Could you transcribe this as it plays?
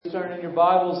Turn in your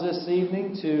Bibles this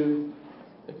evening to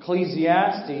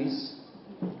Ecclesiastes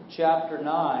chapter 9.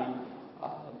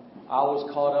 I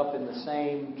was caught up in the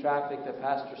same traffic that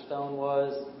Pastor Stone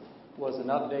was. Was an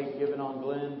update given on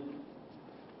Glenn?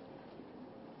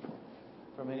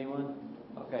 From anyone?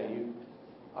 Okay, you.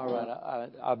 All right,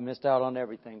 I've missed out on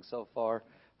everything so far.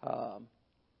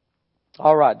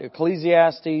 All right,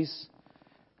 Ecclesiastes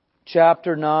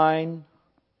chapter 9.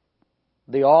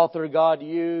 The author God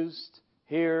used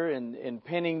here in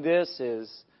penning this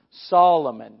is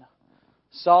Solomon.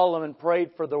 Solomon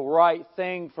prayed for the right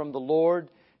thing from the Lord.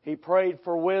 He prayed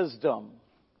for wisdom.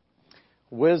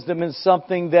 Wisdom is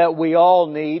something that we all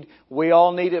need. We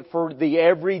all need it for the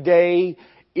everyday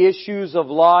issues of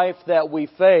life that we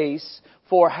face,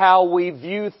 for how we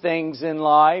view things in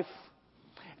life,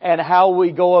 and how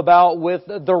we go about with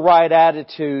the right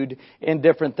attitude in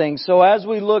different things. So as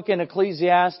we look in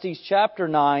Ecclesiastes chapter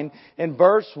 9 in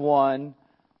verse 1,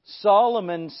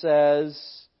 Solomon says,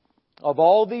 of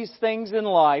all these things in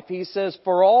life, he says,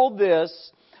 for all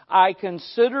this I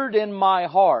considered in my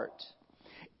heart,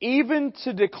 even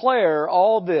to declare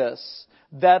all this,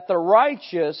 that the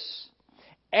righteous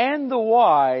and the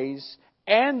wise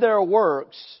and their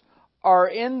works are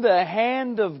in the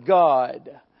hand of God.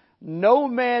 No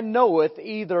man knoweth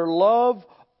either love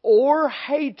or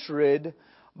hatred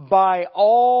by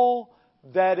all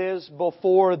that is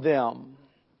before them.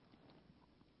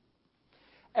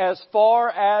 As far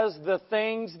as the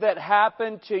things that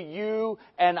happen to you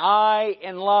and I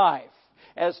in life,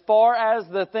 as far as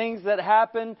the things that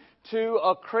happen to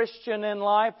a Christian in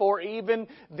life, or even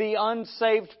the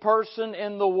unsaved person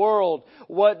in the world.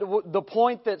 The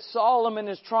point that Solomon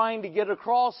is trying to get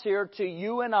across here to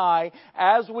you and I,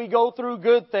 as we go through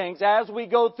good things, as we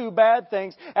go through bad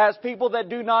things, as people that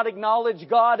do not acknowledge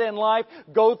God in life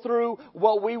go through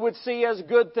what we would see as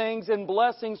good things and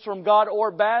blessings from God, or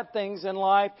bad things in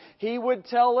life, he would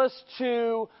tell us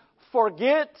to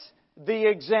forget the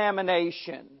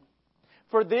examination.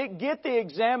 Get the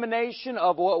examination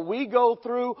of what we go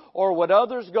through or what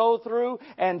others go through,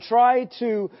 and try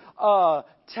to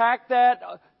tack that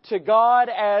to God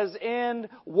as in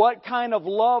what kind of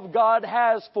love God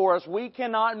has for us. We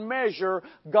cannot measure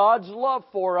God's love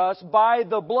for us by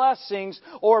the blessings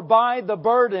or by the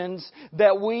burdens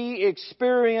that we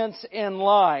experience in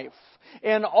life.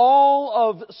 In all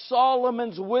of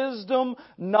Solomon's wisdom,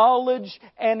 knowledge,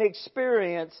 and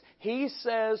experience, he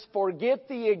says, forget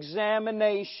the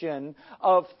examination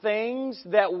of things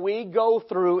that we go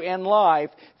through in life,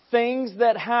 things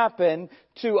that happen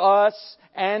to us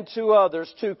and to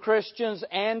others, to Christians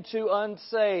and to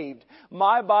unsaved.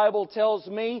 My Bible tells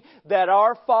me that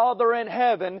our Father in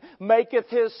heaven maketh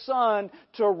His sun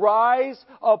to rise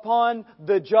upon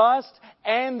the just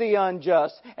and the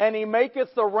unjust, and He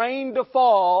maketh the rain to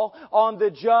fall on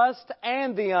the just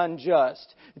and the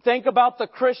unjust. Think about the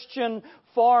Christian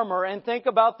farmer and think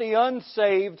about the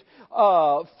unsaved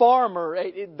farmer.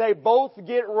 They both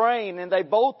get rain and they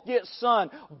both get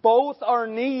sun. Both are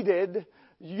needed,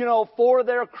 for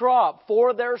their crop,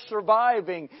 for their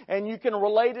surviving. And you can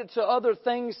relate it to other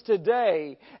things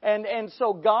today. And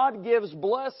so God gives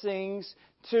blessings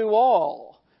to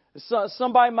all. So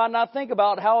somebody might not think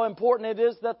about how important it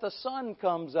is that the sun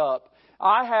comes up.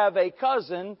 I have a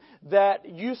cousin that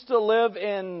used to live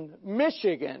in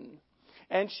Michigan.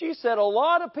 And she said a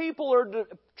lot of people are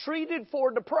treated for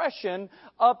depression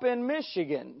up in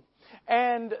Michigan.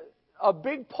 And a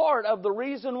big part of the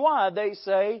reason why, they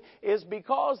say, is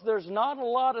because there's not a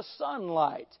lot of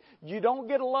sunlight. You don't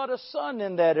get a lot of sun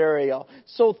in that area.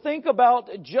 So think about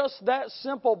just that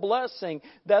simple blessing,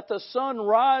 that the sun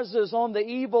rises on the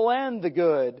evil and the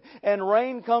good, and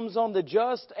rain comes on the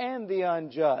just and the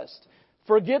unjust.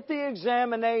 Forget the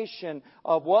examination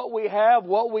of what we have,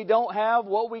 what we don't have,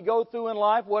 what we go through in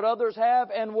life, what others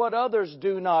have, and what others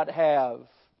do not have.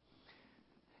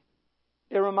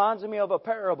 It reminds me of a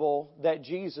parable that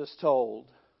Jesus told.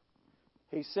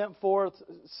 He sent forth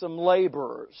some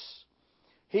laborers.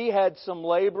 He had some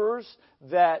laborers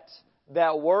that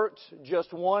worked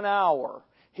just 1 hour.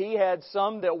 He had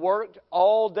some that worked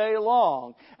all day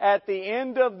long. At the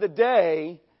end of the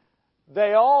day,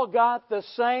 they all got the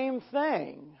same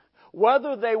thing.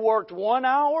 Whether they worked 1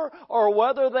 hour or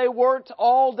whether they worked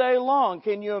all day long.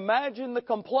 Can you imagine the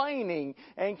complaining?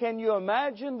 And can you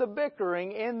imagine the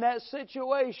bickering in that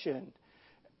situation?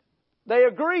 They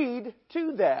agreed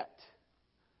to that.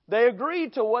 They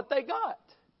agreed to what they got.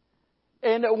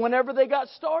 And whenever they got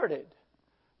started.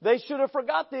 They should have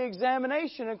forgot the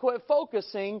examination and quit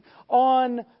focusing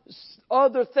on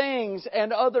other things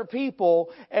and other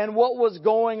people and what was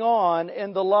going on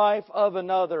in the life of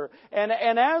another. And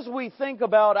as we think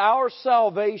about our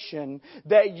salvation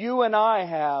that you and I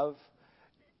have,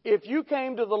 if you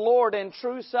came to the Lord in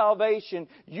true salvation,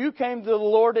 you came to the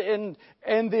Lord in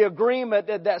the agreement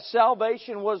that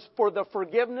salvation was for the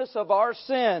forgiveness of our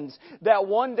sins. That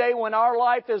one day when our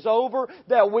life is over,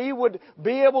 that we would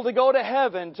be able to go to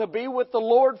heaven, to be with the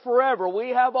Lord forever. We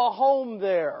have a home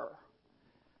there.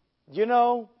 You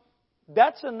know,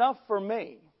 that's enough for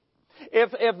me.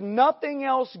 If nothing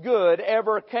else good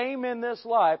ever came in this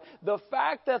life, the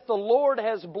fact that the Lord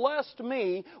has blessed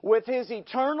me with His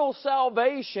eternal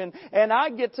salvation and I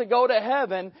get to go to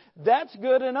heaven, that's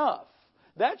good enough.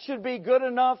 That should be good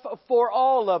enough for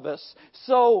all of us.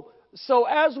 So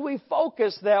as we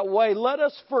focus that way, let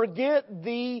us forget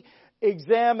the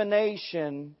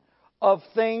examination of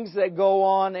things that go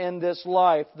on in this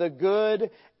life, the good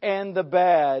and the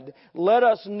bad. Let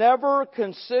us never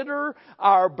consider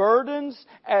our burdens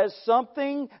as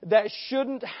something that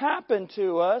shouldn't happen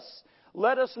to us.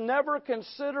 Let us never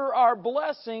consider our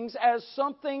blessings as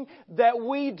something that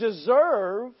we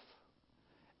deserve,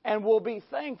 and will be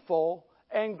thankful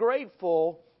and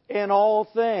grateful in all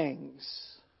things.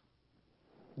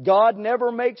 God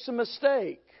never makes a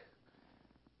mistake.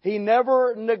 He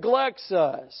never neglects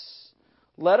us.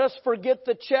 Let us forget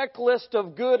the checklist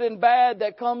of good and bad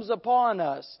that comes upon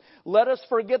us. Let us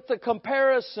forget the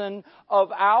comparison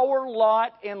of our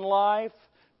lot in life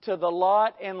to the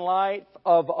lot in life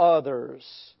of others.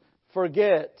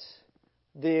 Forget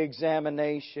the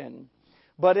examination.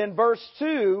 But in verse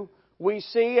 2, we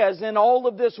see, as in all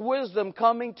of this wisdom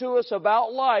coming to us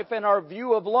about life and our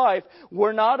view of life,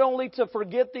 we're not only to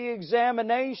forget the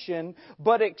examination,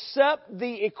 but accept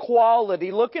the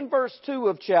equality. Look in verse 2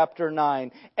 of chapter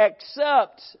 9.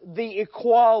 Accept the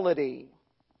equality.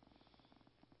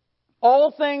 All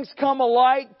things come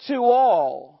alike to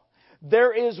all.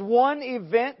 There is one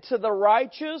event to the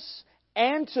righteous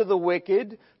and to the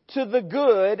wicked, to the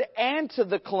good and to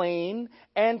the clean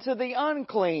and to the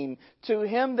unclean, to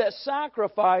him that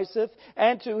sacrificeth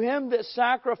and to him that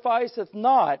sacrificeth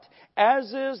not.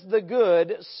 As is the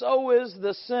good, so is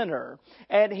the sinner.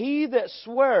 And he that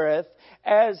sweareth,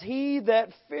 as he that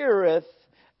feareth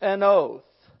an oath.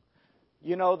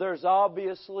 You know, there's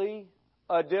obviously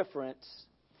a difference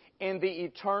in the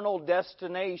eternal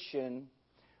destination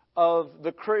of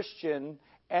the Christian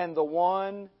and the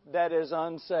one that is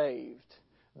unsaved.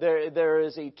 There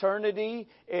is eternity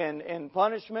in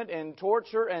punishment, in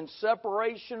torture, and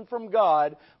separation from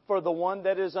God for the one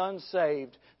that is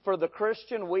unsaved. For the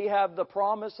Christian, we have the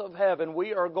promise of heaven.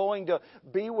 We are going to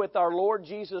be with our Lord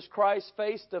Jesus Christ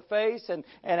face to face. And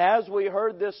as we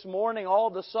heard this morning,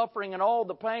 all the suffering and all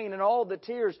the pain and all the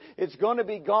tears, it's going to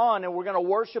be gone, and we're going to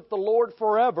worship the Lord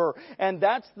forever. And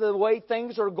that's the way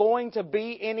things are going to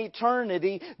be in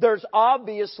eternity. There's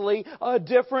obviously a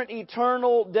different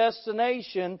eternal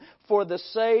destination for the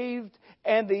saved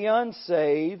and the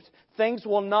unsaved. Things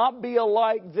will not be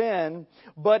alike then,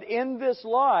 but in this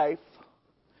life,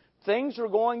 things are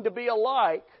going to be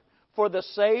alike for the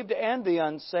saved and the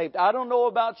unsaved. I don't know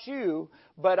about you,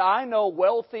 but I know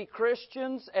wealthy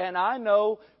Christians and I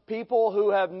know people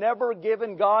who have never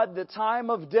given God the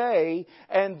time of day,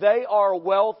 and they are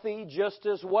wealthy just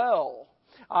as well.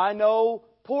 I know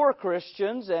poor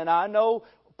Christians and I know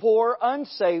poor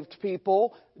unsaved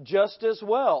people just as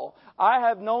well. I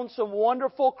have known some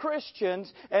wonderful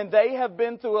Christians, and they have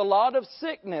been through a lot of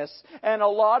sickness and a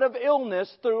lot of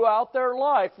illness throughout their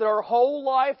life, their whole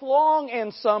life long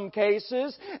in some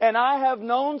cases. And I have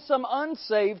known some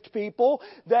unsaved people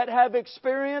that have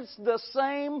experienced the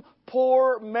same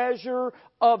poor measure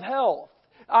of health.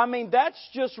 I mean, that's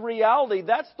just reality.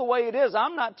 That's the way it is.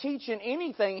 I'm not teaching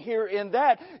anything here in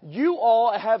that. You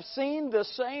all have seen the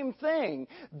same thing.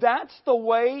 That's the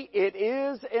way it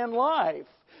is in life.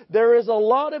 There is a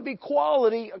lot of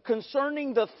equality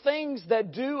concerning the things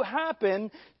that do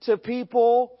happen to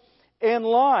people in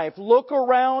life. Look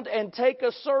around and take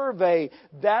a survey.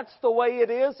 That's the way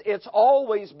it is. It's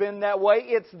always been that way.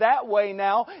 It's that way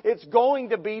now. It's going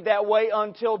to be that way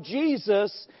until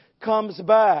Jesus comes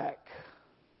back.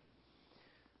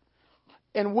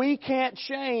 And we can't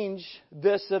change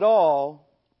this at all.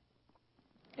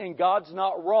 And God's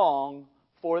not wrong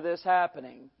for this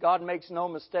happening. God makes no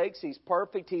mistakes. He's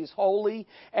perfect. He's holy.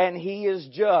 And He is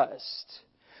just.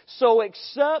 So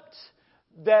accept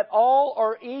that all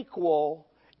are equal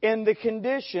in the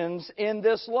conditions in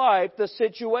this life, the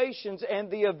situations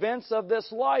and the events of this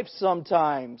life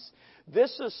sometimes.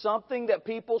 This is something that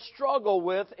people struggle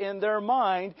with in their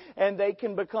mind, and they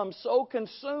can become so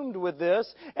consumed with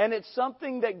this, and it's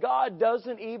something that God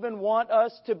doesn't even want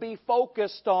us to be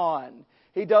focused on.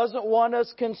 He doesn't want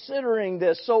us considering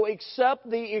this. So accept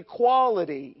the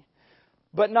equality.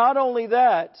 But not only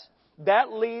that,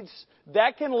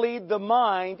 that can lead the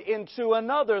mind into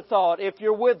another thought, if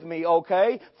you're with me,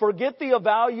 okay? Forget the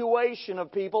evaluation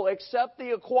of people, accept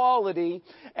the equality,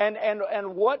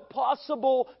 and what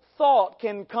possible thought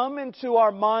can come into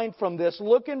our mind from this.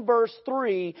 Look in verse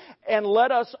 3, and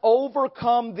let us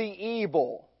overcome the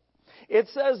evil. It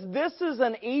says, this is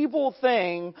an evil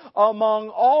thing among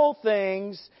all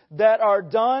things that are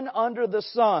done under the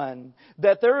sun,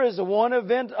 that there is one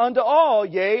event unto all,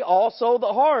 yea, also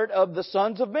the heart of the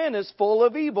sons of men is full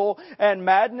of evil, and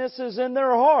madness is in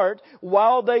their heart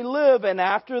while they live, and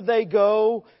after they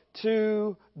go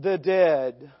to the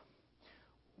dead.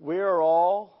 We are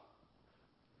all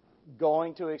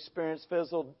going to experience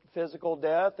physical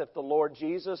death if the Lord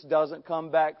Jesus doesn't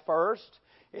come back first.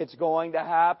 It's going to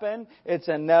happen. It's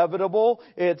inevitable.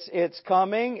 It's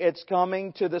coming. It's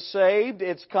coming to the saved.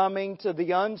 It's coming to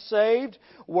the unsaved.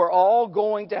 We're all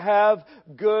going to have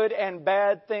good and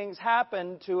bad things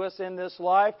happen to us in this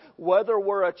life, whether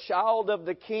we're a child of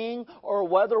the King or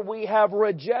whether we have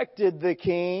rejected the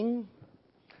King.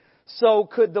 So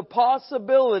could the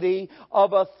possibility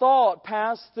of a thought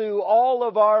pass through all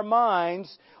of our minds,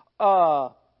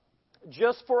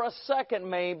 just for a second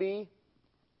maybe?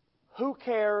 Who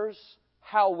cares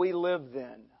how we live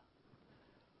then?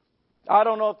 I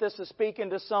don't know if this is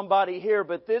speaking to somebody here,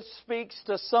 but this speaks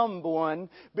to someone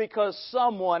because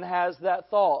someone has that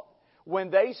thought.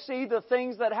 When they see the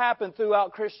things that happen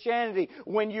throughout Christianity,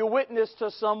 when you witness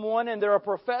to someone and they're a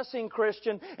professing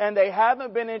Christian and they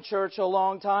haven't been in church in a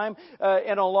long time,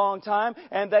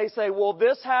 and they say, well,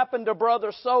 this happened to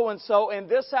brother so-and-so, and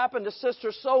this happened to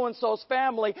sister so-and-so's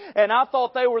family, and I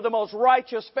thought they were the most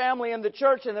righteous family in the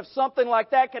church, and if something like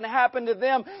that can happen to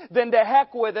them, then to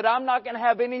heck with it. I'm not going to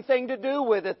have anything to do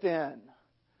with it then.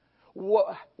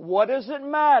 What does it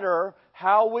matter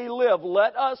how we live?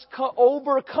 Let us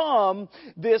overcome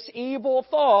this evil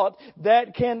thought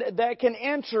that can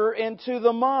enter into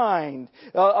the mind.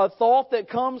 A thought that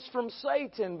comes from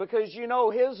Satan, because you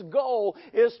know his goal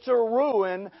is to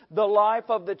ruin the life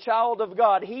of the child of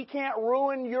God. He can't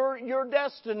ruin your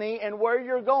destiny and where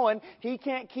you're going. He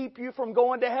can't keep you from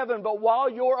going to heaven. But while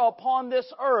you're upon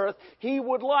this earth, he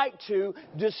would like to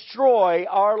destroy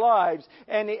our lives.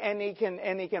 And he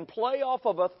can play off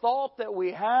of a thought that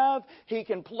we have. He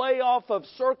can play off of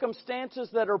circumstances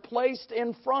that are placed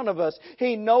in front of us.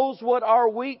 He knows what our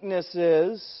weakness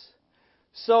is.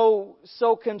 So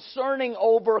concerning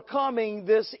overcoming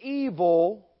this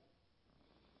evil,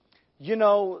 you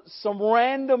know, some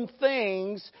random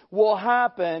things will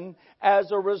happen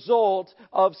as a result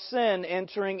of sin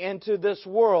entering into this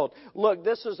world. Look,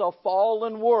 this is a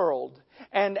fallen world.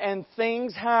 And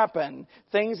things happen.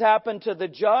 Things happen to the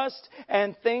just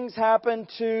and things happen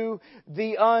to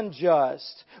the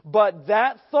unjust. But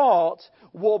that thought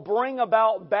will bring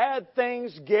about bad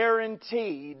things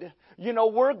guaranteed. You know,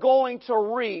 we're going to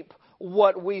reap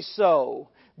what we sow.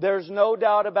 There's no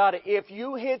doubt about it. If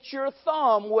you hit your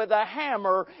thumb with a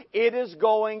hammer, it is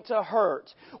going to hurt.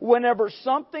 Whenever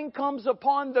something comes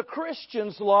upon the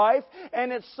Christian's life,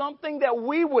 and it's something that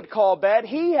we would call bad,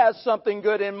 he has something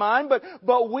good in mind,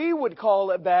 but we would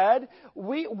call it bad,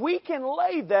 we can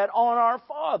lay that on our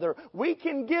Father. We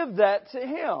can give that to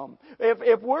Him.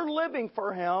 If we're living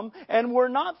for Him, and we're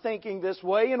not thinking this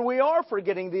way, and we are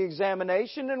forgetting the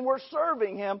examination, and we're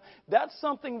serving Him, that's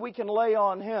something we can lay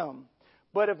on Him.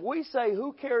 But if we say,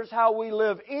 who cares how we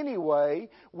live anyway,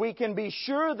 we can be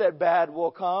sure that bad will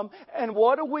come. And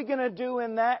what are we going to do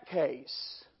in that case?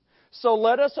 So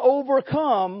let us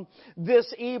overcome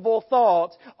this evil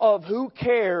thought of who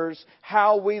cares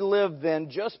how we live then,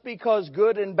 just because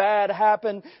good and bad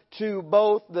happen to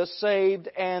both the saved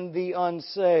and the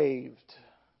unsaved.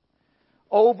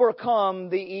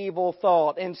 Overcome the evil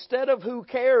thought. Instead of who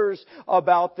cares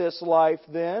about this life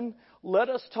then, let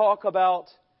us talk about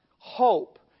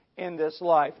hope in this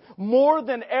life. More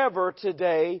than ever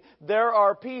today, there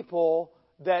are people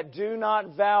that do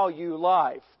not value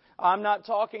life. I'm not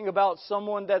talking about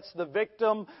someone that's the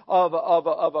victim of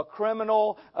a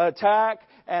criminal attack.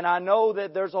 And I know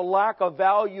that there's a lack of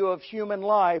value of human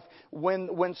life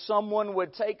when someone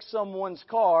would take someone's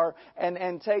car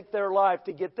and take their life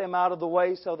to get them out of the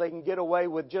way so they can get away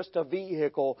with just a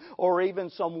vehicle or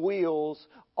even some wheels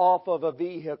off of a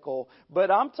vehicle. But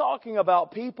I'm talking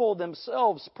about people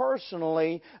themselves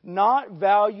personally not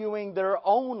valuing their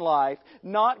own life,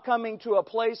 not coming to a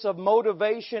place of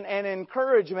motivation and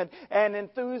encouragement and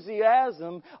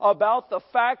enthusiasm about the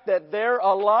fact that they're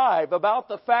alive, about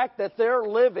the fact that they're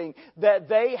living, that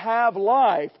they have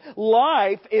life.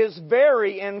 Life is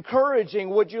very encouraging.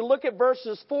 Would you look at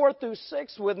verses 4 through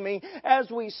 6 with me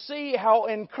as we see how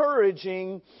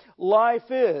encouraging life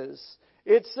is?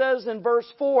 It says in verse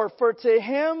 4, "For to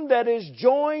him that is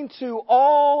joined to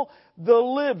all the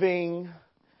living,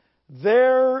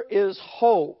 there is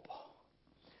hope."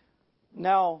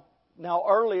 Now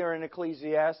earlier in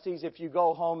Ecclesiastes, if you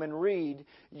go home and read,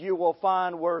 you will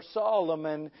find where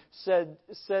Solomon said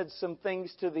some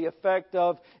things to the effect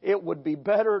of, it would be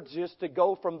better just to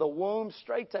go from the womb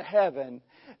straight to heaven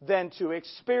than to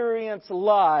experience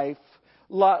life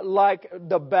like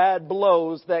the bad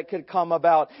blows that could come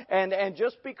about. And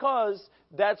just because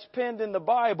that's penned in the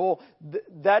Bible,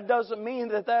 that doesn't mean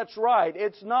that that's right.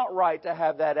 It's not right to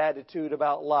have that attitude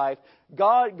about life.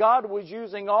 God was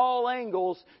using all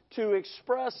angles to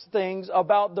express things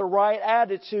about the right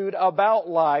attitude about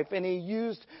life. And He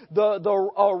used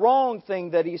a wrong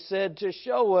thing that He said to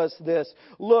show us this.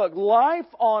 Look,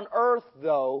 life on earth,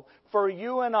 though, for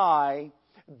you and I,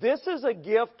 this is a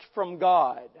gift from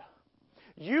God.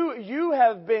 You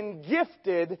have been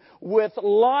gifted with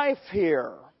life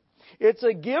here. It's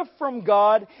a gift from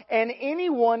God, and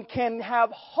anyone can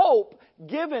have hope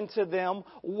given to them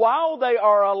while they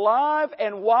are alive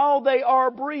and while they are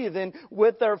breathing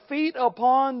with their feet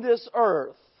upon this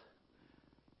earth.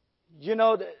 You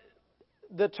know,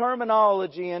 the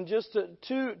terminology and just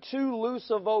too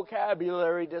loose a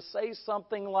vocabulary to say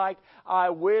something like, "I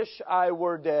wish I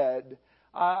were dead."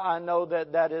 I know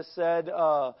that is said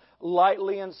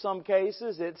lightly in some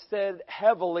cases. It's said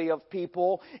heavily of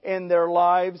people in their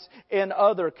lives in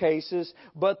other cases.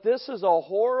 But this is a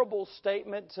horrible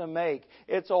statement to make.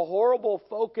 It's a horrible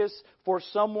focus for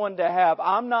someone to have.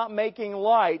 I'm not making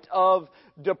light of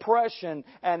depression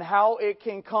and how it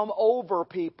can come over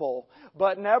people.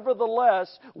 But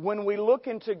nevertheless, when we look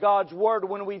into God's Word,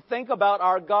 when we think about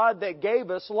our God that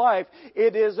gave us life,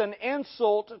 it is an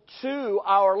insult to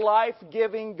our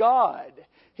life-giving God.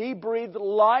 He breathed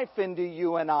life into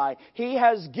you and I. He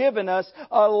has given us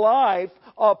a life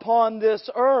upon this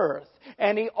earth.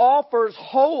 And He offers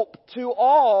hope to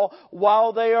all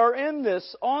while they are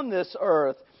on this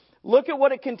earth. Look at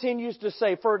what it continues to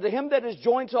say. "For to him that is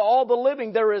joined to all the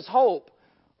living, there is hope.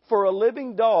 For a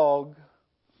living dog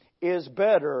is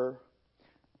better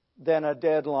than a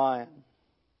dead lion."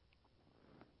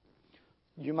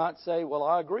 You might say, "Well,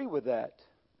 I agree with that."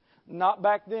 Not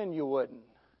back then you wouldn't.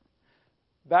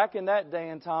 Back in that day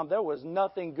and time, there was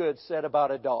nothing good said about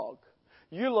a dog.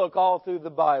 You look all through the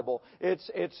Bible.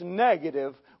 It's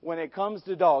negative when it comes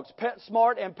to dogs.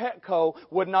 PetSmart and Petco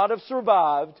would not have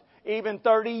survived even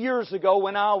 30 years ago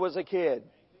when I was a kid.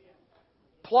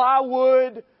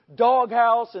 Plywood,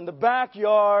 doghouse in the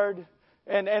backyard,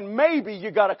 and maybe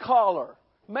you got a collar.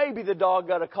 Maybe the dog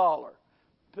got a collar.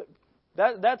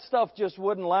 That stuff just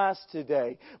wouldn't last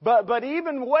today. But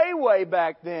even way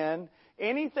back then,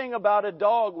 anything about a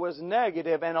dog was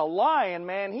negative. And a lion,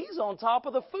 man, he's on top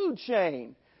of the food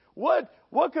chain.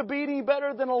 What could be any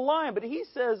better than a lion? But He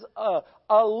says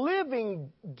a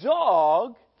living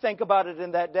dog, think about it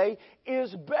in that day,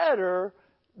 is better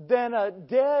than a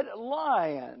dead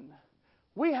lion.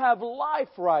 We have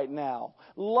life right now.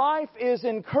 Life is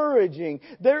encouraging.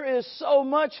 There is so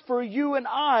much for you and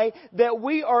I that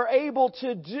we are able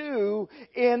to do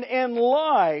in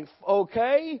life,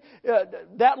 okay?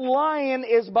 That lion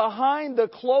is behind the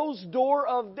closed door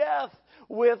of death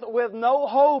with no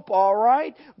hope, all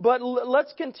right? But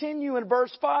let's continue in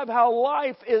verse 5 how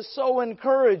life is so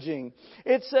encouraging.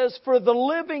 It says, "For the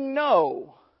living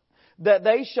know that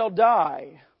they shall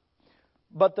die,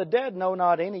 but the dead know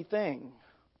not anything.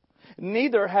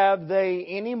 Neither have they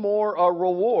any more a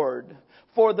reward,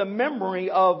 for the memory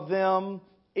of them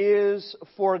is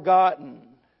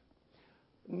forgotten."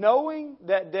 Knowing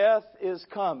that death is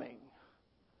coming,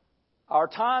 our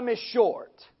time is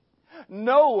short.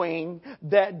 Knowing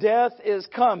that death is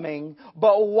coming,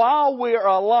 but while we're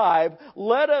alive,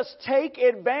 let us take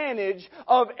advantage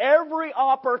of every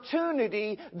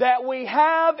opportunity that we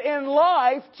have in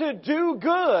life to do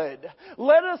good.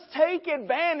 Let us take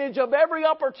advantage of every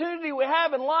opportunity we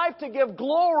have in life to give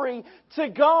glory to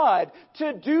God,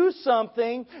 to do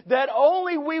something that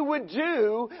only we would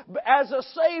do as a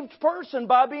saved person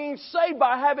by being saved,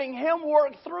 by having Him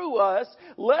work through us.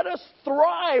 Let us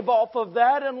thrive off of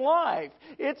that in life. life.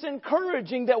 It's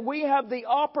encouraging that we have the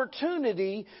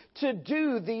opportunity to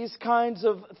do these kinds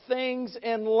of things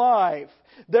in life.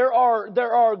 There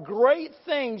are great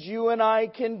things you and I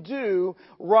can do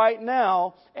right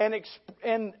now and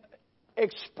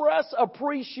express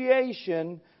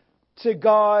appreciation to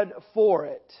God for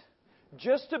it.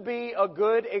 Just to be a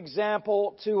good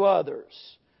example to others.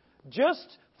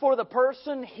 Just for the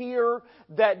person here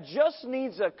that just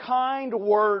needs a kind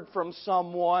word from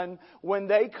someone when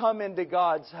they come into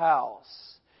God's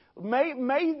house.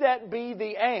 May that be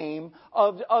the aim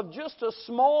of just a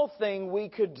small thing we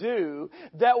could do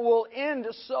that will end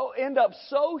up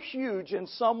so huge in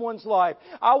someone's life.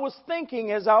 I was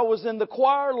thinking as I was in the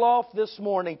choir loft this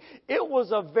morning, it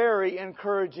was a very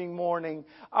encouraging morning.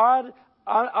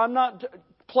 I'm not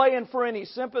playing for any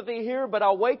sympathy here, but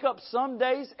I wake up some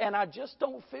days and I just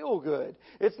don't feel good.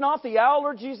 It's not the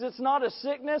allergies, it's not a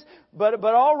sickness, but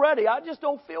already I just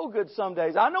don't feel good some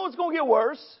days. I know it's going to get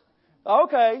worse.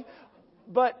 Okay.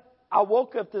 But I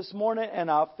woke up this morning and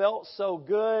I felt so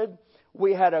good.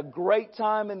 We had a great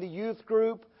time in the youth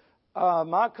group.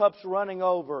 My cup's running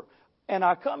over. And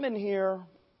I come in here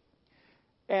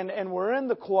and we're in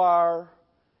the choir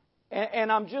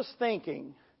and I'm just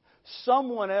thinking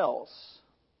someone else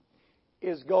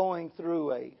is going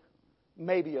through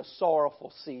maybe a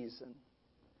sorrowful season.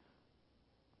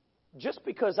 Just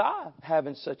because I'm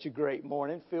having such a great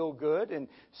morning, feel good, and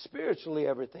spiritually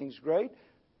everything's great,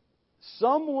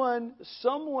 someone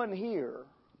here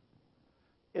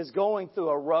is going through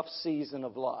a rough season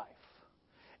of life.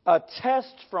 A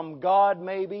test from God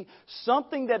maybe,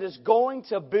 something that is going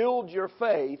to build your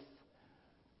faith,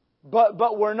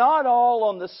 but we're not all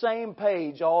on the same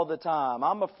page all the time.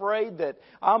 I'm afraid that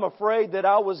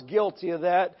I was guilty of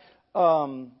that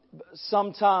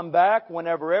some time back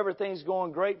whenever everything's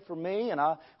going great for me and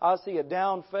I see a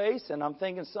down face and I'm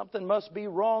thinking something must be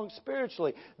wrong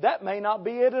spiritually. That may not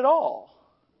be it at all.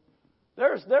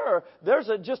 There's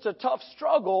just a tough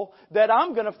struggle that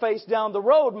I'm going to face down the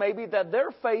road maybe that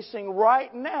they're facing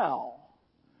right now.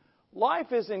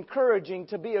 Life is encouraging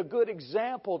to be a good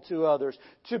example to others,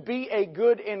 to be a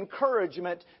good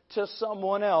encouragement to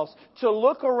someone else, to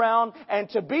look around and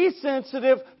to be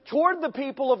sensitive toward the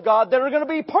people of God that are going to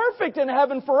be perfect in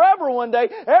heaven forever one day.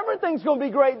 Everything's going to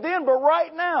be great then, but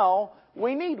right now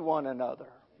we need one another.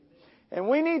 And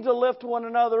we need to lift one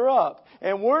another up.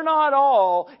 And we're not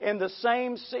all in the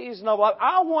same season of life.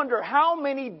 I wonder how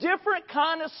many different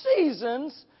kind of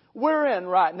seasons we're in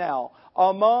right now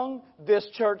among this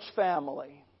church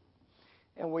family.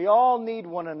 And we all need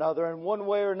one another in one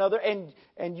way or another.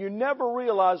 And you never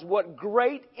realize what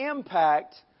great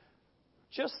impact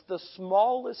just the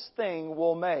smallest thing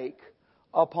will make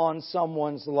upon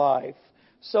someone's life.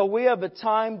 So we have a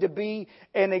time to be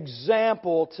an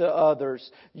example to others.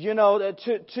 You know,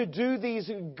 to do these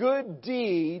good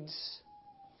deeds,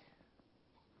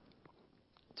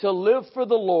 to live for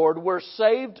the Lord. We're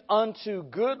saved unto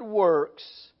good works.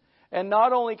 And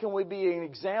not only can we be an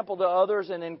example to others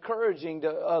and encouraging to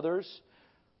others,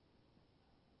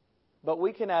 but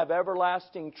we can have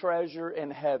everlasting treasure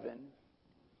in heaven.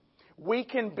 We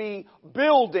can be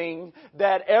building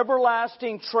that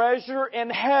everlasting treasure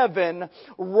in heaven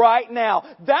right now.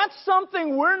 That's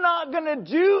something we're not going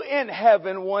to do in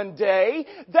heaven one day.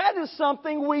 That is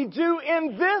something we do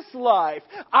in this life.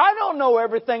 I don't know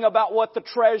everything about what the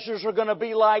treasures are going to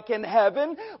be like in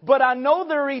heaven, but I know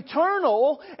they're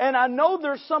eternal, and I know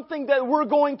there's something that we're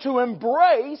going to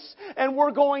embrace and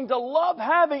we're going to love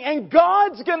having, and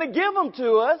God's going to give them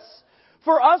to us.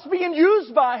 For us being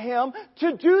used by Him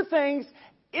to do things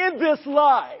in this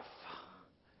life.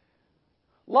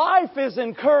 Life is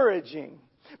encouraging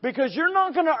because you're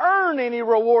not going to earn any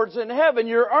rewards in heaven.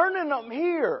 You're earning them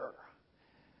here.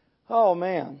 Oh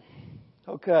man.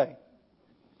 Okay.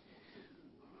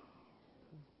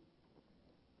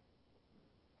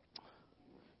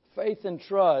 Faith and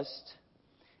trust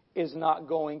is not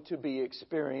going to be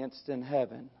experienced in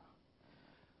heaven.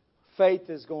 Faith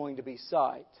is going to be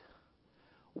sight.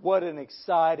 What an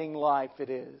exciting life it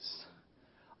is.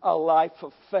 A life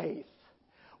of faith.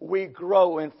 We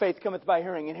grow in faith cometh by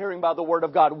hearing, and hearing by the Word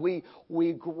of God. We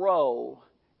grow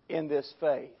in this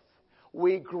faith.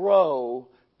 We grow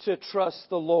to trust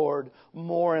the Lord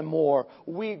more and more.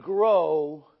 We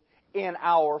grow in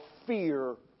our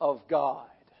fear of God.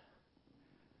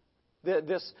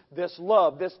 This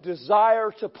love, this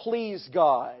desire to please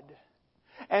God.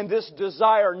 and this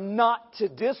desire not to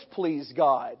displease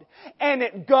God. And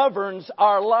it governs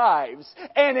our lives.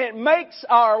 And it makes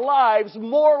our lives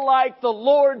more like the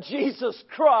Lord Jesus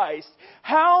Christ.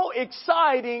 How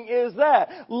exciting is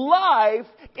that? Life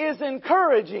is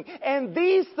encouraging. And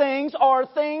these things are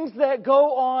things that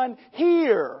go on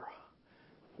here.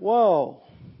 Whoa.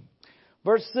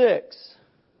 Verse 6.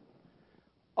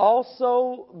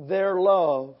 Also their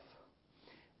love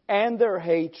and their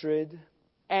hatred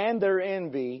and their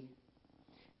envy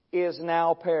is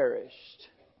now perished.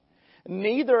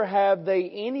 Neither have they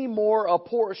any more a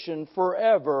portion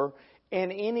forever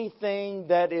in anything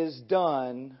that is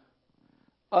done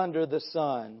under the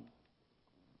sun.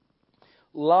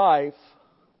 Life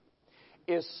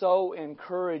is so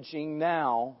encouraging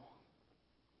now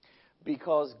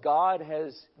because God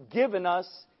has given us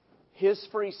His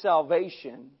free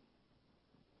salvation.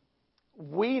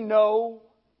 We know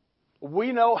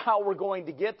how we're going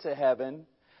to get to heaven.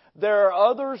 There are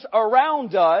others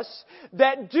around us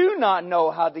that do not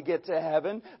know how to get to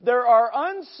heaven. There are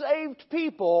unsaved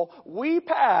people we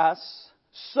pass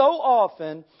so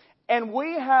often, and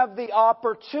we have the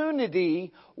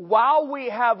opportunity, while we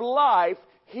have life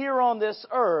here on this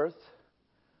earth,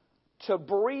 to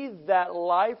breathe that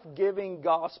life-giving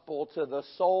gospel to the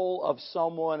soul of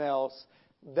someone else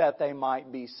that they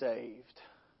might be saved.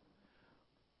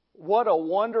 What a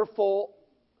wonderful,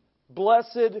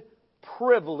 blessed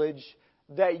privilege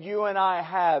that you and I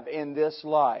have in this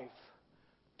life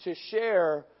to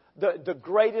share the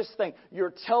greatest thing.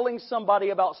 You're telling somebody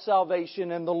about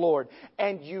salvation in the Lord,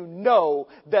 and you know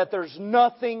that there's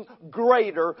nothing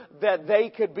greater that they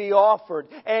could be offered.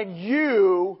 And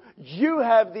you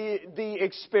have the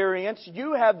experience,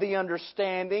 you have the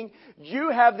understanding, you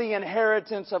have the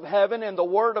inheritance of heaven and the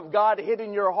Word of God hid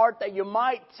in your heart that you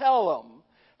might tell them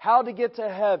how to get to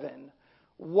heaven.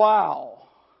 Wow.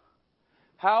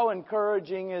 How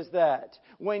encouraging is that?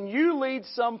 When you lead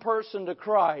some person to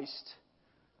Christ,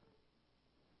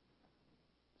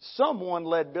 someone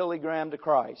led Billy Graham to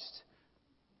Christ.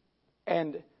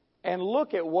 And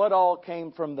look at what all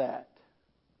came from that.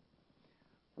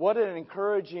 What an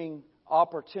encouraging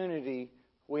opportunity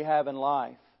we have in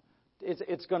life.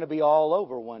 It's going to be all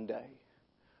over one day.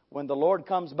 When the Lord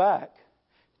comes back,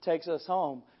 takes us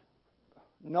home,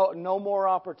 no more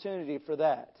opportunity for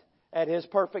that. At His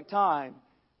perfect time,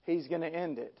 He's going to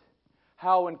end it.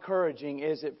 How encouraging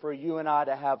is it for you and I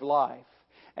to have life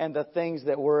and the things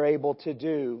that we're able to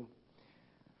do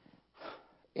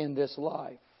in this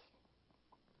life?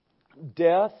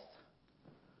 Death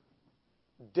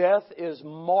is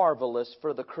marvelous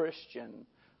for the Christian.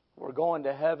 We're going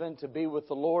to heaven to be with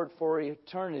the Lord for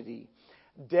eternity.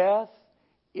 Death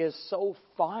is so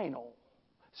final,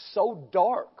 so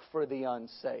dark for the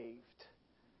unsaved,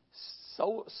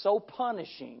 so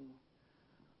punishing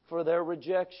for their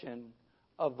rejection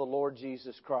of the Lord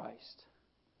Jesus Christ.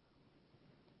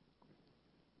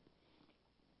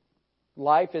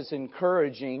 Life is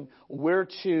encouraging. We're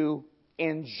to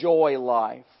enjoy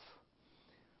life.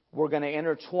 We're going to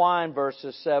intertwine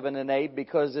verses 7 and 8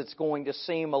 because it's going to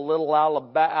seem a little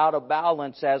out of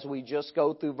balance as we just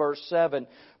go through verse 7.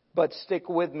 But stick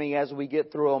with me as we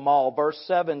get through them all. Verse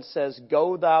 7 says,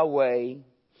 "Go thy way,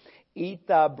 eat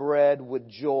thy bread with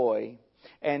joy,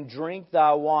 and drink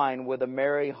thy wine with a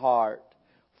merry heart,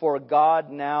 for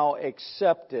God now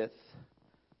accepteth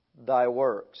thy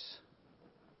works."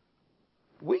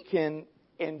 We can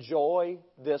enjoy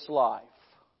this life.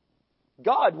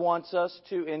 God wants us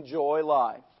to enjoy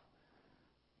life.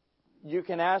 You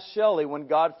can ask Shelley, when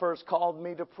God first called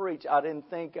me to preach, I didn't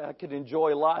think I could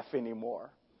enjoy life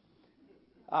anymore.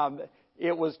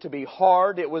 It was to be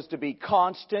hard, it was to be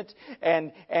constant,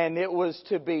 and it was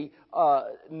to be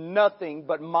nothing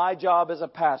but my job as a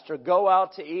pastor. Go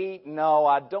out to eat? No,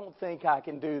 I don't think I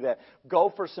can do that.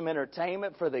 Go for some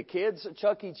entertainment for the kids at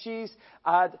Chuck E. Cheese?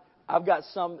 I got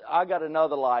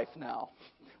another life now.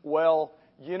 Well,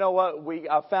 you know what?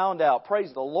 I found out,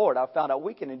 praise the Lord, I found out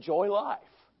we can enjoy life.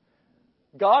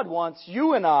 God wants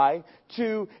you and I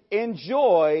to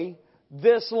enjoy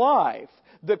this life.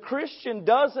 The Christian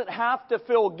doesn't have to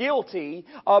feel guilty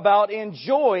about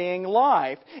enjoying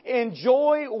life.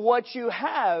 Enjoy what you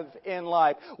have in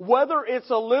life. Whether it's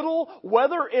a little,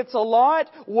 whether it's a lot,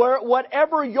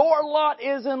 whatever your lot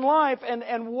is in life,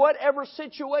 and whatever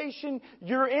situation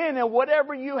you're in and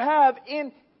whatever you have,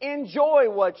 enjoy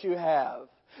what you have.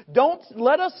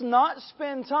 Let us not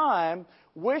spend time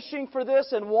wishing for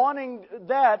this and wanting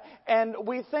that, and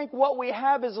we think what we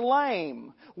have is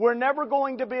lame. We're never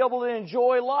going to be able to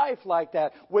enjoy life like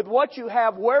that. With what you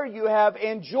have, where you have,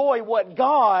 enjoy what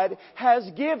God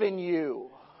has given you.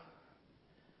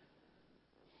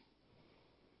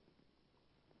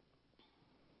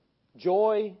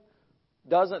 Joy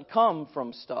doesn't come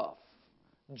from stuff.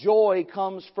 Joy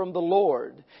comes from the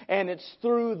Lord. And it's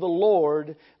through the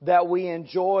Lord that we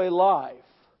enjoy life.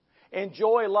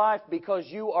 Enjoy life because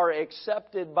you are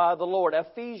accepted by the Lord.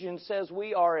 Ephesians says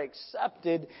we are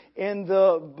accepted in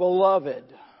the Beloved.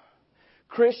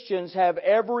 Christians have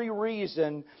every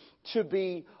reason to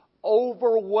be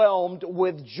overwhelmed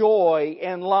with joy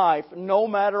in life, no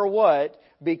matter what,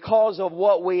 because of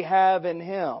what we have in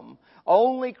Him.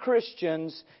 Only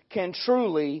Christians can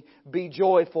truly be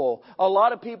joyful. A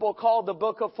lot of people call the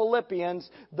book of Philippians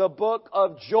the book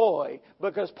of joy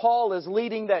because Paul is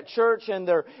leading that church in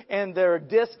their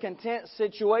discontent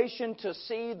situation to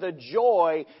see the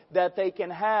joy that they can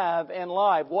have in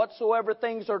life. Whatsoever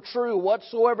things are true,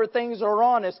 whatsoever things are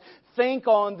honest, think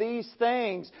on these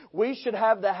things. We should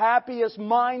have the happiest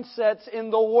mindsets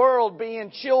in the world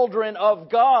being children of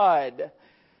God.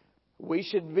 We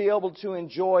should be able to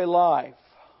enjoy life.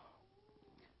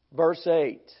 Verse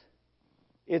 8.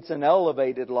 It's an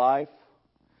elevated life.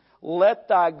 Let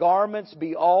thy garments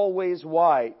be always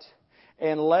white,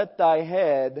 and let thy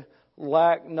head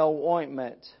lack no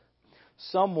ointment.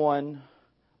 Someone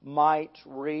might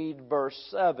read verse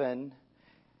 7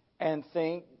 and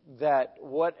think that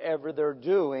whatever they're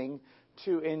doing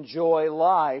to enjoy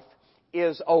life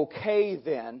is okay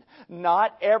then.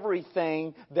 Not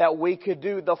everything that we could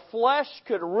do. The flesh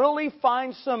could really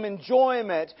find some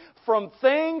enjoyment from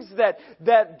things that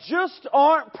just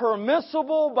aren't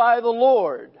permissible by the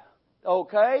Lord.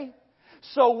 Okay?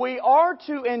 So we are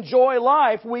to enjoy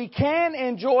life. We can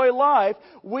enjoy life.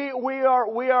 We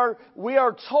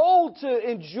are told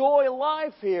to enjoy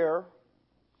life here.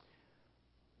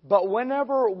 But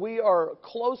whenever we are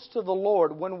close to the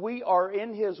Lord, when we are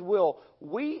in His will,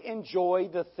 we enjoy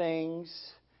the things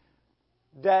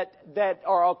that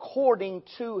are according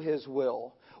to His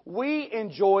will. We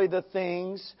enjoy the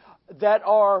things that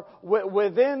are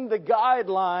within the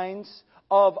guidelines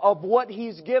of what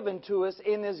He's given to us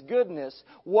in His goodness.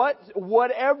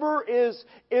 Whatever is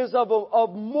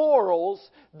of morals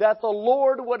that the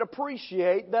Lord would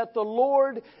appreciate, that the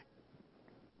Lord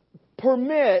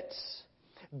permits,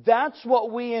 that's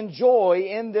what we enjoy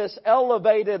in this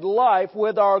elevated life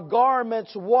with our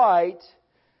garments white,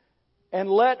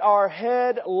 and let our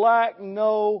head lack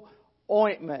no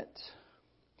ointment.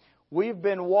 We've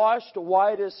been washed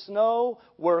white as snow.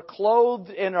 We're clothed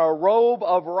in a robe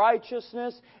of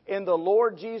righteousness in the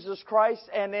Lord Jesus Christ,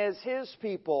 and as His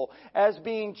people, as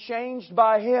being changed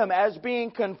by Him, as being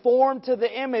conformed to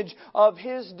the image of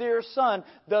His dear Son.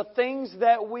 The things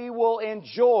that we will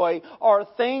enjoy are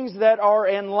things that are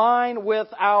in line with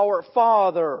our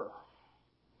Father.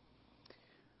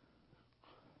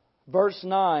 Verse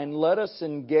 9, let us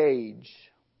engage.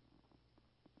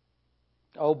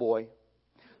 Oh boy.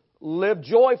 Live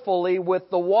joyfully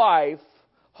with the wife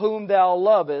whom thou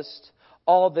lovest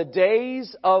all the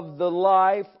days of the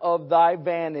life of thy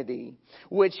vanity,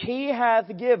 which He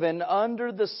hath given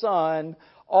under the sun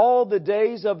all the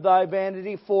days of thy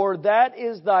vanity, for that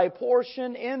is thy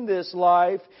portion in this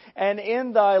life and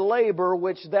in thy labor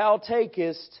which thou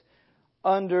takest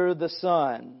under the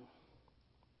sun.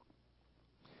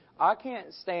 I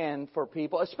can't stand for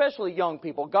people, especially young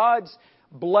people. God's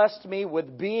blessed me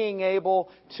with being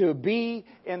able to be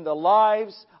in the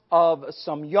lives of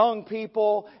some young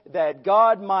people, that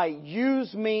God might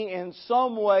use me in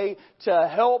some way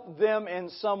to help them in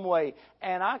some way.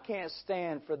 And I can't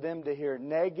stand for them to hear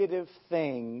negative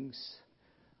things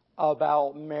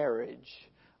about marriage,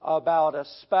 about a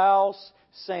spouse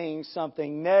saying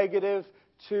something negative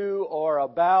to or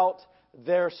about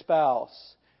their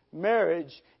spouse.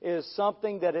 Marriage is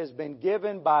something that has been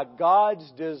given by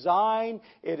God's design.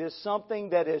 It is something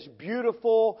that is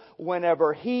beautiful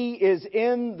whenever He is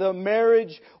in the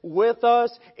marriage with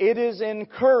us. It is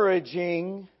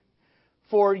encouraging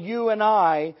for you and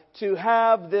I to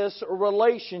have this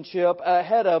relationship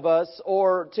ahead of us,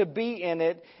 or to be in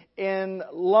it in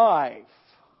life.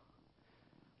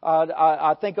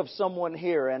 I think of someone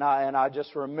here, and I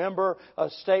just remember a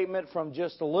statement from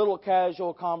just a little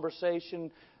casual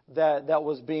conversation that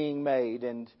was being made.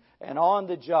 And on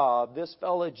the job, this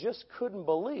fella just couldn't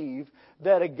believe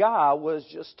that a guy was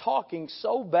just talking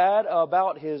so bad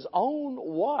about his own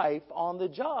wife on the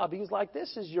job. He's like,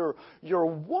 "This is your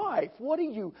wife. What are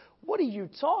you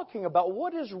talking about?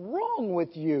 What is wrong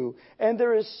with you?" And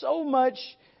there is so much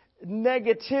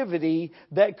negativity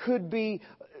that could be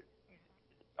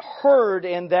heard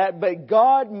in that, but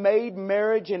God made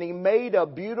marriage, and He made a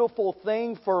beautiful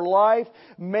thing for life.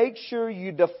 Make sure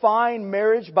you define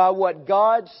marriage by what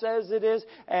God says it is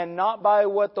and not by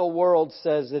what the world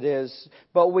says it is.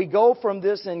 But we go from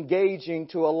this engaging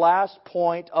to a last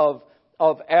point of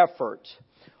of effort.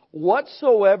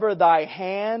 Whatsoever thy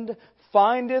hand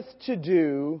findeth to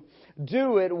do,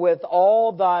 do it with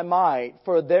all thy might.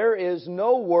 For there is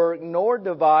no work, nor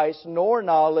device, nor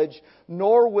knowledge,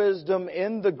 nor wisdom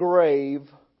in the grave,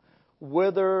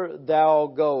 whither thou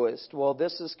goest. Well,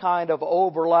 this is kind of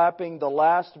overlapping the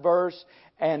last verse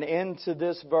and into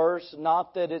this verse.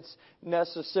 Not that it's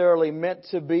necessarily meant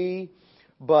to be,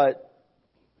 but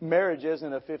marriage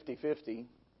isn't a 50-50.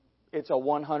 It's a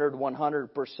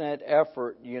 100%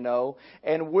 effort,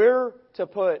 And we're to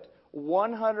put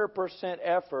 100%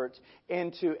 effort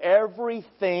into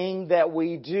everything that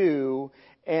we do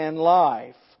in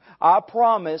life. I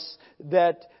promise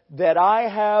that I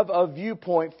have a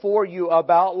viewpoint for you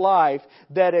about life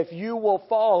that if you will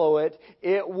follow it,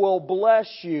 it will bless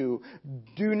you.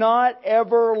 Do not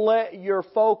ever let your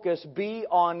focus be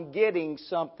on getting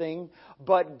something,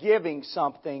 but giving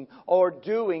something or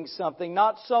doing something.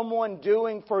 Not someone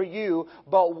doing for you,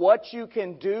 but what you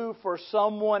can do for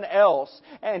someone else.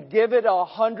 And give it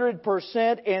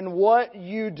 100% in what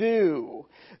you do.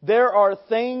 There are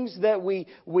things that we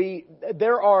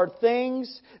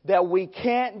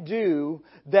can't do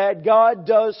that God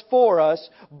does for us,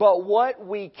 but what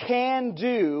we can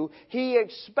do, He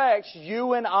expects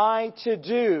you and I to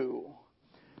do.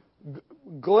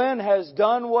 Glenn has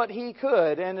done what he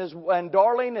could, and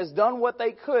Darlene has done what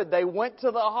they could. They went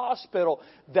to the hospital.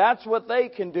 That's what they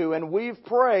can do, and we've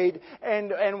prayed,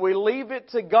 and we leave it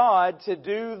to God to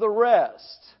do the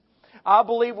rest. I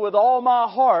believe with all my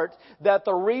heart that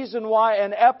the reason why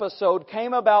an episode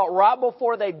came about right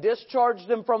before they discharged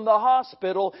him from the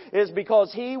hospital is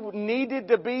because he needed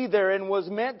to be there and was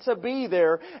meant to be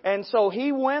there. And so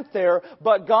he went there,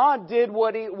 but God did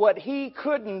what he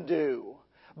couldn't do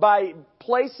by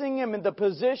placing him in the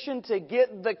position to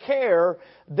get the care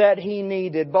that he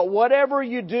needed. But whatever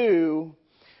you do,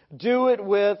 do it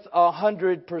with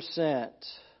 100%.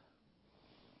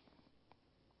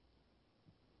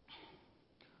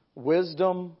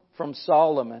 Wisdom from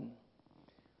Solomon.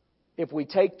 If we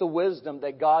take the wisdom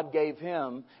that God gave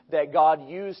him, that God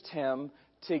used him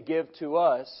to give to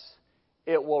us,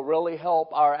 it will really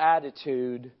help our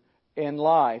attitude in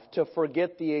life to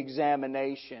forget the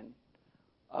examination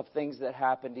of things that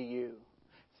happen to you,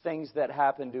 things that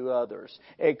happen to others.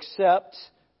 Accept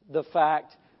the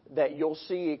fact that you'll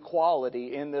see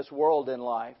equality in this world in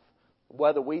life.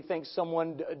 Whether we think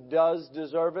someone does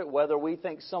deserve it, whether we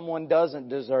think someone doesn't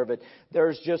deserve it.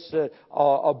 There's just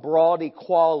a broad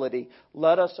equality.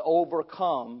 Let us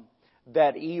overcome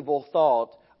that evil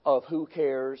thought of who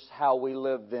cares how we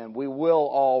live then. We will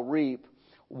all reap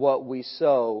what we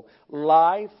sow.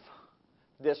 Life,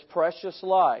 this precious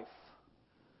life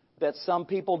that some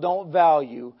people don't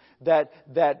value, that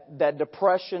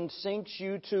depression sinks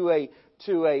you to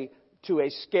a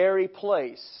scary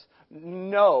place.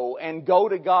 Know and go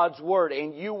to God's Word,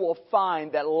 and you will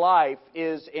find that life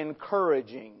is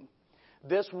encouraging.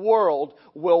 This world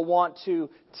will want to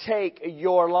take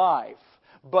your life,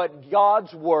 but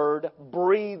God's Word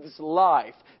breathes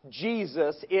life.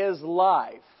 Jesus is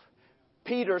life.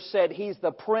 Peter said He's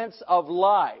the Prince of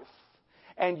Life,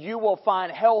 and you will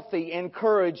find healthy,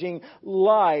 encouraging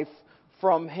life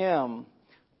from Him.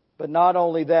 But not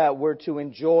only that, we're to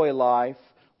enjoy life.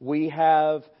 We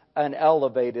have an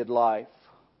elevated life.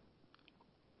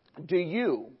 Do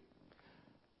you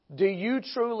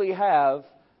truly have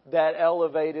that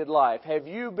elevated life? Have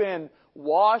you been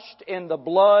washed in the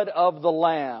blood of the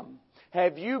Lamb?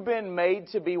 Have you been made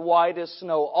to be white as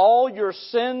snow? All your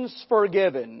sins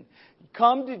forgiven.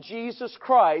 Come to Jesus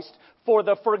Christ for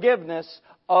the forgiveness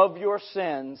of your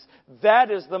sins. That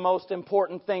is the most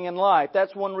important thing in life.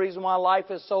 That's one reason why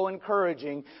life is so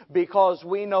encouraging, because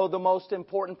we know the most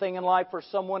important thing in life for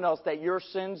someone else, that your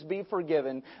sins be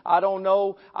forgiven. I don't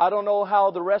know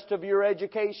how the rest of your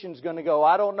education's going to go.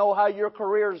 I don't know how your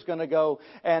career's going to go,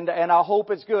 and I hope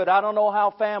it's good. I don't know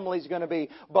how family's going to be.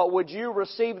 But would you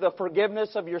receive the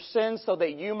forgiveness of your sins so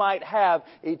that you might have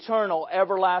eternal,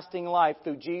 everlasting life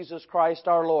through Jesus Christ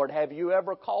our Lord? Have you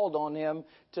ever called on Him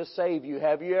to save you?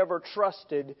 Have you ever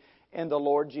trusted in the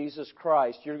Lord Jesus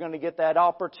Christ? You're going to get that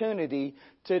opportunity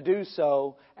to do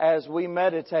so as we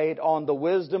meditate on the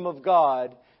wisdom of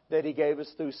God that He gave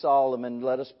us through Solomon.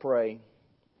 Let us pray.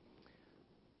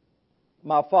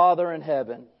 My Father in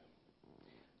heaven,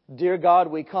 dear God,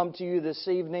 we come to You this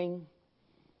evening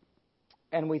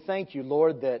and we thank You,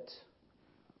 Lord, that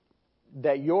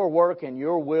Your work and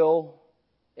Your will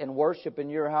and worship in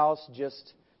Your house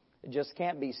just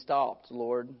can't be stopped,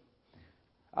 Lord.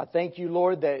 I thank you,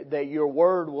 Lord, that your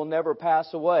word will never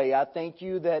pass away. I thank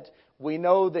you that we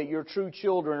know that your true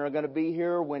children are going to be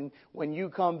here when you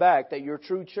come back, that your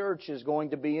true church is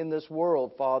going to be in this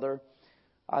world, Father.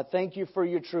 I thank you for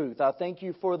your truth. I thank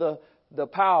you for the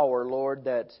power, Lord,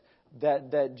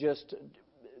 that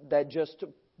just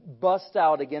busts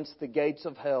out against the gates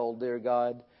of hell, dear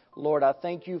God. Lord, I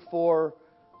thank you for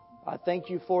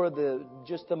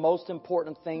the most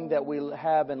important thing that we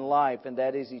have in life, and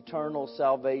that is eternal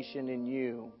salvation in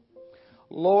you.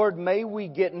 Lord, may we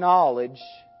get knowledge,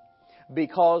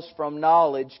 because from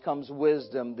knowledge comes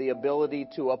wisdom, the ability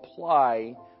to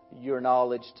apply your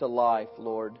knowledge to life,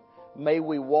 Lord. May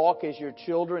we walk as your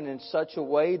children in such a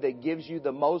way that gives you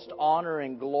the most honor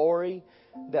and glory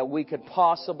that we could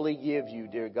possibly give you,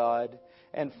 dear God.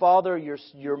 And Father,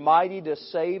 you're mighty to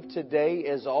save today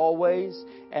as always.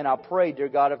 And I pray, dear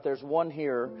God, if there's one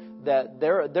here that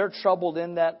they're troubled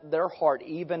in their heart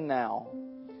even now,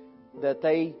 that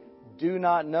they do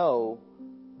not know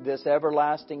this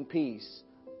everlasting peace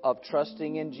of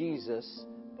trusting in Jesus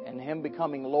and Him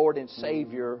becoming Lord and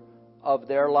Savior of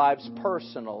their lives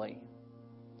personally.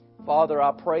 Father,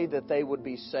 I pray that they would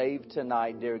be saved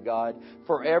tonight, dear God.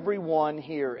 For everyone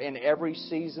here in every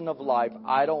season of life,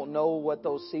 I don't know what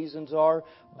those seasons are,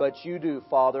 but you do,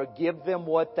 Father. Give them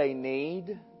what they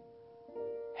need.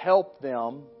 Help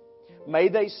them. May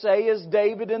they say as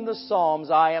David in the Psalms,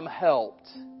 I am helped.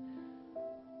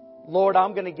 Lord,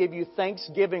 I'm going to give you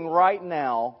thanksgiving right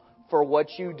now for what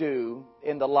you do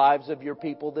in the lives of your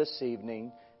people this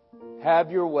evening.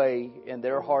 Have your way in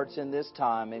their hearts in this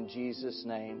time. In Jesus'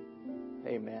 name,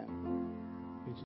 amen.